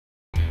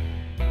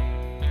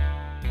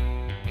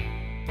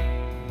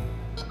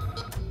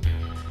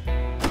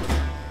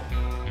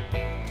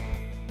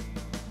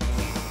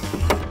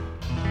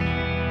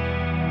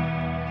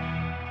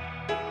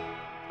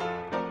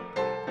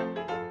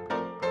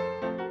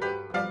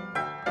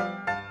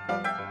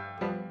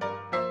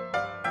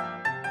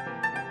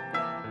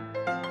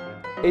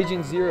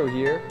Agent Zero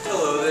here.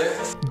 Hello there.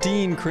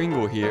 Dean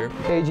Kringle here.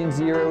 Agent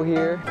Zero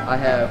here. I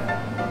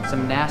have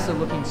some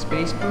NASA-looking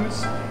space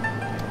boots,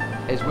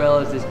 as well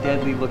as this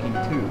deadly-looking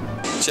tube.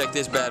 Check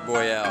this bad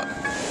boy out.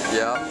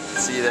 Yeah,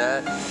 see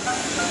that?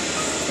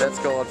 That's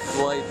called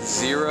Flight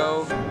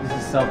Zero.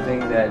 This is something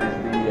that is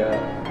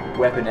the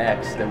Weapon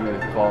X that we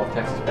would call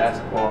Texas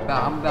basketball.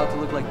 I'm about to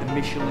look like the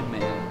Michelin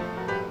Man.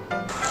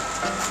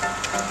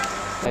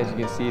 As you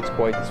can see, it's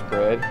quite the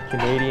spread.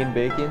 Canadian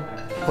bacon.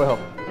 Well,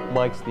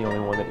 Mike's the only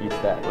one that eats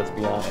that, let's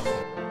be honest.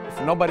 If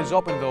nobody's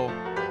open though,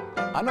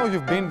 I know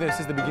you've been there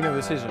since the beginning of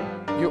the season.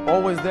 You're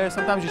always there,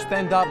 sometimes you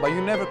stand up, but you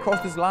never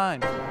cross this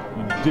line.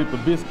 You dip a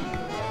biscuit,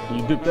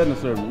 you dip that in the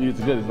syrup, you eat it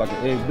together, it's like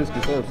an egg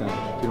biscuit syrup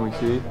sandwich. Can we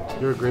see?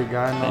 You're a great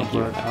guy, Thank you.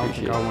 but I don't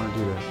think I want to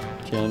do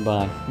that. Chilling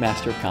by,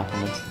 master of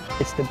compliments.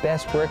 It's the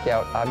best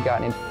workout I've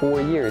gotten in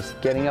 4 years,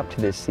 getting up to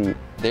this seat.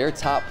 Their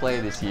top play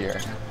this year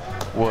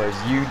was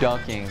you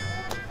dunking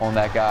on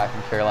that guy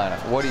from Carolina.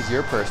 What is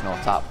your personal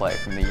top play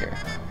from the year?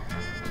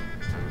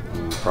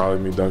 Probably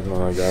me dunking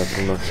on that guy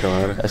from North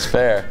Carolina. That's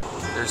fair.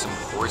 There's some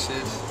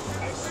horses.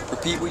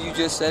 Repeat what you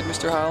just said,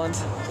 Mr.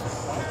 Hollins.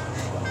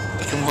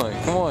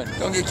 Come on.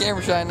 Don't get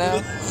camera shy now.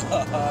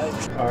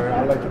 All right,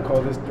 I like to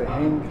call this the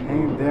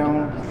hang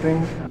down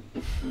thing.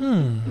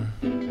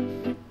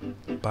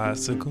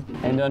 Bicycle.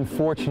 And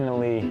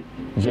unfortunately,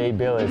 Jay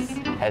Billis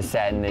has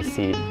sat in this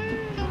seat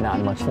not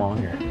much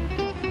longer.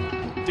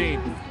 Dean,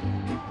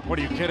 what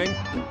are you kidding?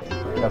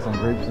 Got some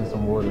grapes and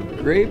some water.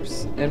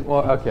 Grapes and,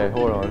 well, okay,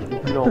 hold on.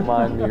 If you don't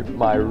mind me,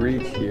 my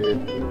reach here.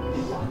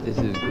 This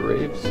is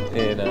grapes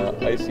and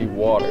icy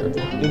water.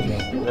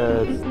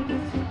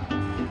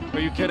 Are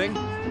you kidding?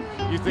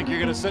 You think you're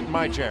gonna sit in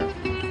my chair?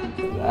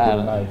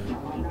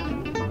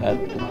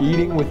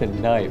 Eating with a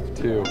knife,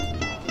 too.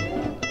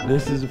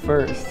 This is a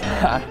first.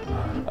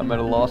 I'm at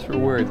a loss for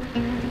words.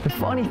 The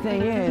funny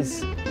thing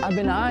is, I've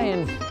been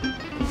eyeing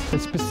a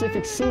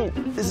specific seat.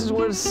 This is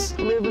where it's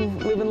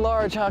living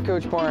large, huh,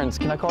 Coach Barnes?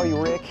 Can I call you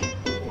Rick?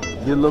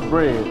 Get a little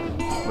bread.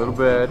 Little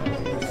bed.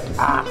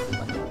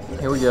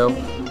 Here we go.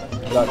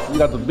 You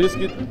got the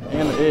biscuit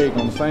and the egg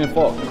on the same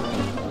fork.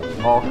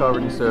 All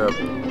covered in syrup.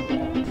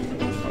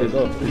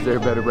 Is there a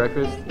better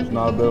breakfast? It's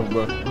not a better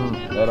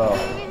breakfast at all.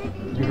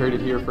 You heard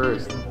it here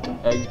first.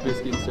 Eggs,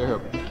 biscuit,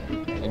 syrup,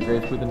 and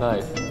grapes with a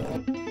knife.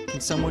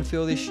 Can someone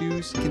fill these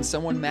shoes? Can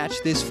someone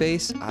match this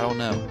face? I don't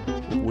know.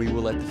 We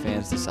will let the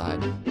fans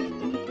decide.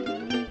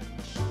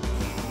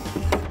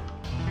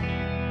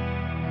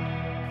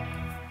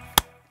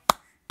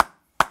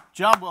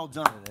 Job well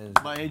done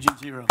by Agent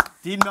Zero.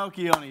 Dean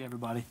Melchionni,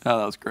 everybody. Oh,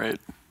 that was great.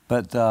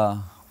 But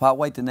why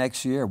wait till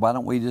next year? Why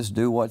don't we just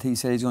do what he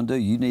said he's going to do?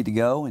 You need to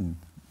go, and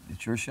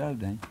it's your show,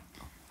 Dean.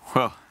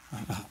 Well,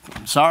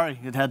 I'm sorry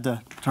it had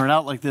to turn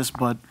out like this,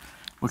 but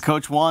what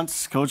Coach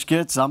wants, Coach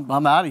gets. I'm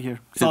out of here.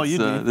 It's all you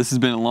do. This has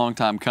been a long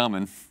time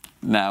coming.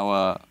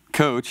 Now,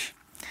 Coach.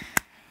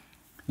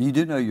 You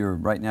do know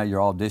right now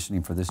you're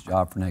auditioning for this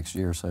job for next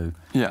year, so.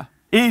 Yeah.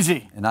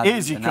 Easy.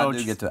 Easy,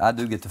 Coach. I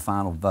do get the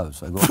final vote,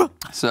 so go ahead.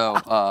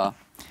 So,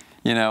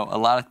 you know, a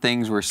lot of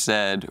things were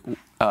said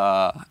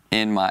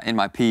in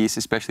my piece,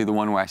 especially the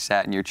one where I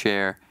sat in your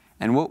chair.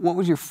 And what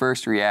was your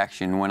first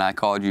reaction when I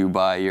called you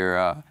by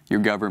your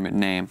government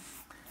name?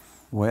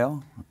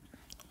 Well,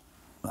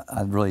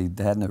 I really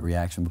had no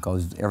reaction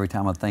because every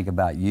time I think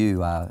about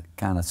you, I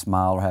kind of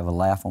smile or have a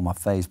laugh on my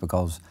face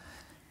because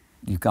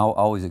you can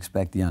always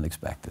expect the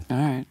unexpected.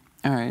 All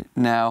right.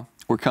 Now,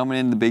 we're coming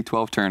into the Big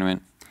 12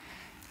 tournament.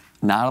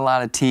 Not a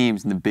lot of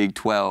teams in the Big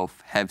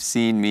 12 have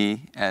seen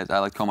me, as I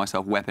like to call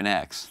myself, Weapon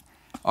X.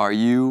 Are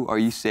you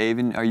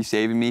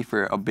saving me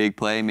for a big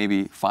play,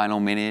 maybe final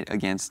minute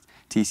against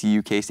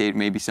TCU, K-State,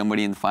 maybe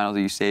somebody in the finals? Are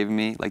you saving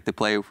me, like the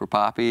play for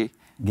Poppy?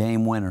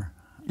 Game winner.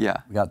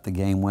 Yeah. We got the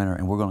game winner,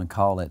 and we're going to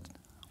call it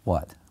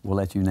what? We'll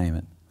let you name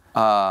it.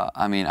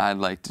 I mean, I'd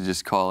like to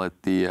just call it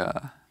we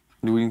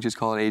can just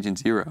call it Agent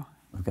Zero.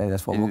 Okay,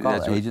 that's what we'll call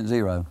it, Agent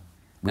Zero.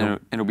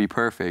 It'll be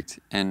perfect.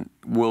 And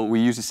will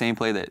we use the same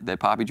play that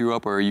Poppy drew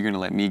up, or are you going to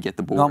let me get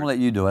the board? No, I'm going to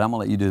let you do it. I'm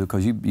going to let you do it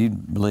because you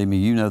believe me,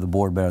 you know the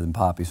board better than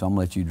Poppy, so I'm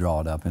going to let you draw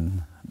it up.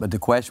 But the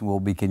question will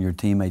be, can your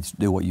teammates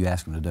do what you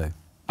ask them to do?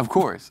 Of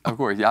course.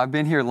 Yeah, I've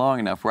been here long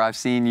enough where I've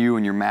seen you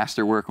and your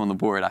master work on the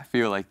board. I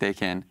feel like they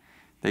can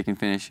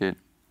finish it.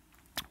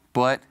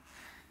 But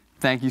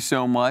thank you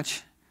so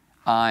much.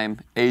 I'm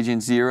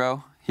Agent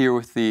Zero, here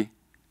with the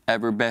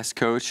ever best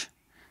coach,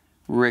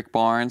 Rick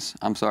Barnes.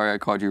 I'm sorry I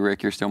called you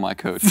Rick. You're still my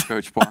coach,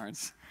 Coach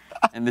Barnes.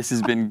 And this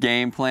has been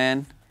Game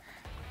Plan.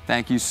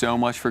 Thank you so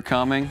much for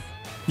coming.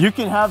 You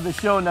can have the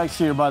show next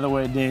year, by the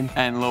way, Dean.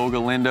 And Lowell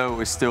Galindo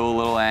is still a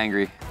little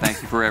angry.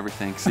 Thank you for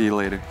everything. See you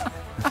later.